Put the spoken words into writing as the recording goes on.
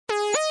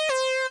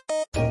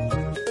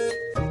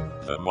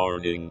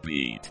Morning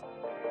Beat,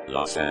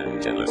 Los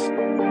Angeles.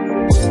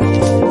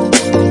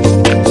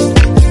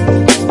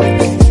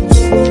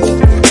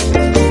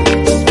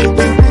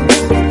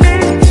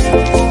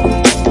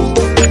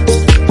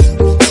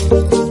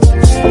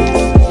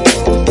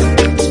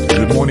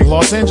 Good morning,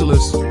 Los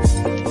Angeles.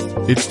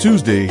 It's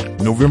Tuesday,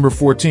 November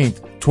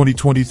 14th,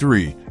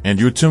 2023, and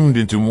you're tuned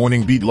into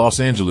Morning Beat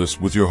Los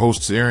Angeles with your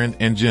hosts Aaron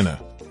and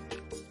Jenna.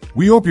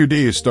 We hope your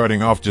day is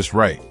starting off just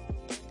right.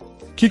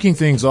 Kicking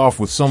things off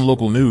with some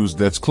local news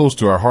that's close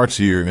to our hearts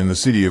here in the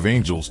City of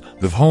Angels,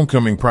 the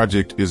Homecoming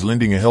Project is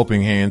lending a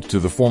helping hand to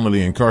the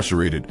formerly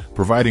incarcerated,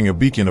 providing a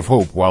beacon of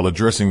hope while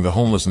addressing the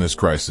homelessness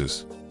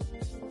crisis.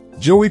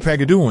 Joey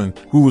Pagaduan,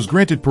 who was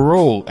granted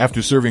parole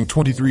after serving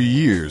 23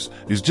 years,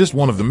 is just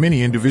one of the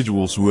many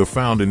individuals who have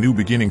found a new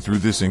beginning through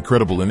this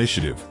incredible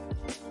initiative.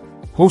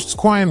 Hosts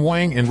Quian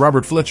Wang and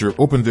Robert Fletcher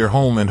opened their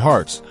home and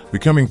hearts,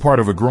 becoming part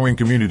of a growing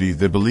community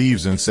that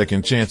believes in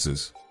second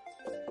chances.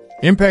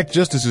 Impact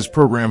Justice's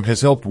program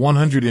has helped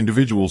 100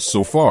 individuals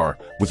so far,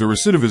 with a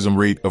recidivism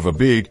rate of a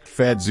big,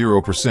 fat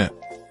 0%.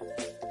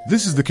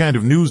 This is the kind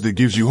of news that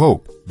gives you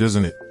hope,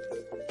 doesn't it?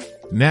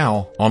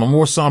 Now, on a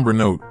more somber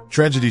note,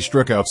 tragedy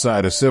struck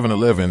outside a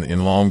 7-Eleven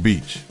in Long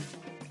Beach.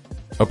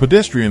 A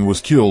pedestrian was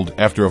killed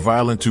after a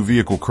violent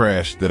two-vehicle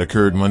crash that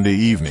occurred Monday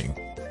evening.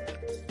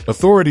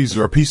 Authorities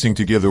are piecing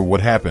together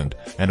what happened,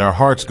 and our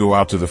hearts go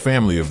out to the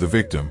family of the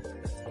victim.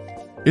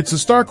 It's a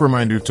stark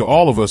reminder to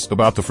all of us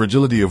about the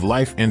fragility of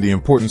life and the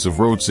importance of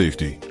road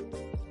safety.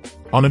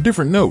 On a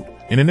different note,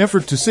 in an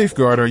effort to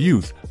safeguard our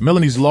youth,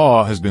 Melanie's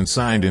Law has been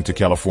signed into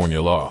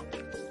California law.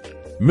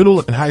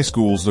 Middle and high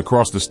schools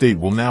across the state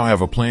will now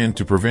have a plan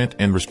to prevent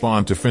and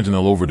respond to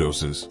fentanyl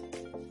overdoses.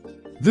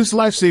 This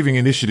life-saving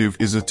initiative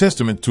is a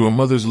testament to a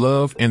mother's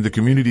love and the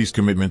community's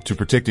commitment to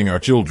protecting our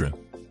children.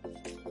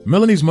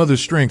 Melanie's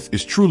mother's strength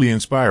is truly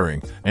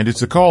inspiring, and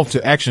it's a call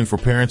to action for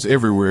parents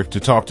everywhere to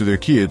talk to their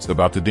kids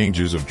about the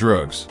dangers of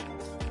drugs.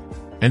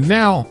 And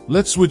now,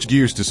 let's switch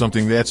gears to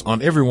something that's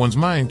on everyone's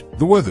mind,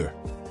 the weather.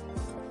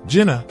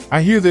 Jenna,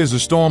 I hear there's a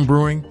storm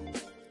brewing.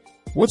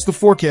 What's the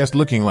forecast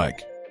looking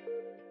like?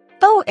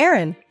 Oh,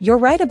 Aaron, you're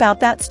right about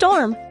that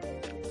storm.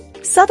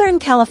 Southern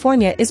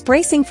California is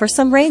bracing for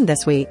some rain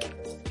this week.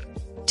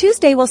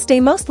 Tuesday will stay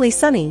mostly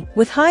sunny,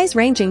 with highs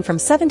ranging from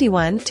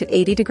 71 to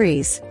 80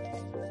 degrees.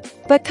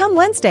 But come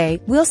Wednesday,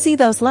 we'll see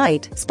those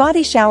light,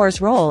 spotty showers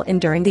roll in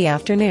during the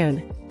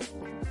afternoon.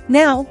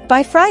 Now,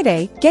 by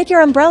Friday, get your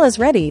umbrellas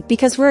ready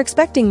because we're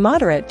expecting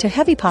moderate to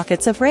heavy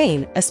pockets of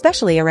rain,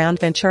 especially around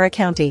Ventura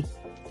County.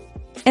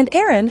 And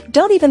Aaron,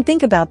 don't even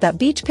think about that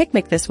beach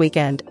picnic this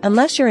weekend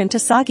unless you're into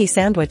soggy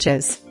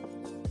sandwiches.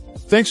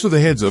 Thanks for the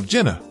heads up,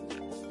 Jenna.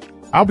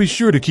 I'll be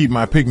sure to keep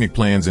my picnic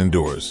plans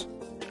indoors.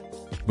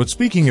 But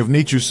speaking of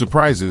nature's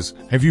surprises,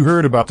 have you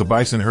heard about the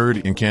bison herd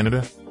in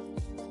Canada?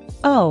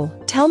 Oh,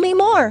 tell me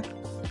more.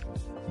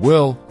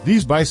 Well,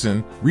 these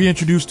bison,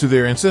 reintroduced to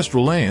their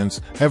ancestral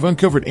lands, have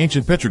uncovered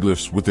ancient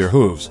petroglyphs with their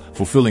hooves,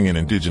 fulfilling an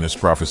indigenous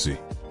prophecy.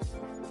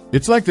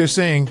 It's like they're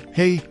saying,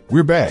 hey,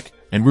 we're back,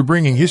 and we're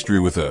bringing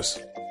history with us.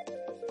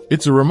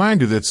 It's a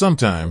reminder that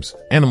sometimes,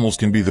 animals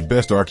can be the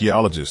best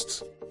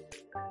archaeologists.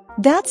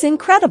 That's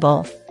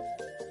incredible.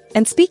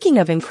 And speaking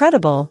of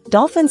incredible,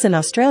 dolphins in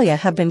Australia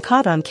have been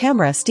caught on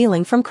camera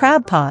stealing from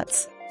crab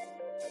pots.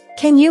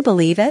 Can you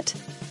believe it?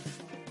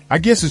 I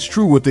guess it's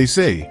true what they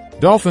say.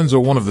 Dolphins are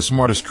one of the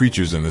smartest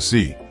creatures in the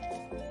sea.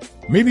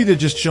 Maybe they're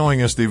just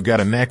showing us they've got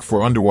a knack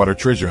for underwater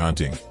treasure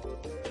hunting.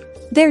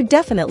 They're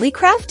definitely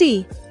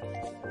crafty.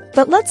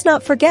 But let's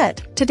not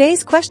forget,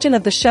 today's question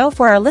of the show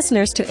for our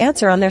listeners to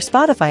answer on their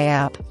Spotify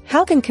app.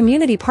 How can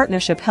community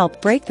partnership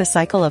help break the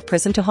cycle of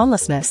prison to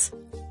homelessness?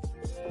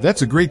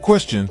 That's a great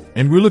question,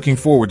 and we're looking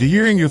forward to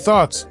hearing your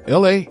thoughts,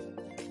 LA.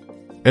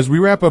 As we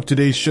wrap up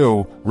today's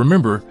show,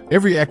 remember,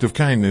 every act of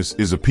kindness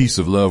is a piece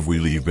of love we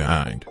leave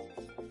behind.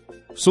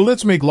 So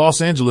let's make Los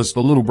Angeles a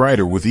little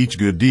brighter with each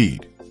good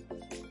deed.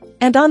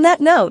 And on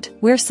that note,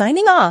 we're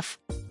signing off.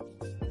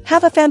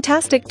 Have a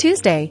fantastic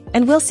Tuesday,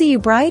 and we'll see you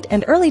bright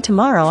and early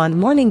tomorrow on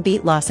Morning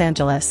Beat Los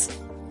Angeles.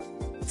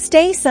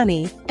 Stay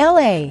sunny,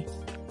 LA.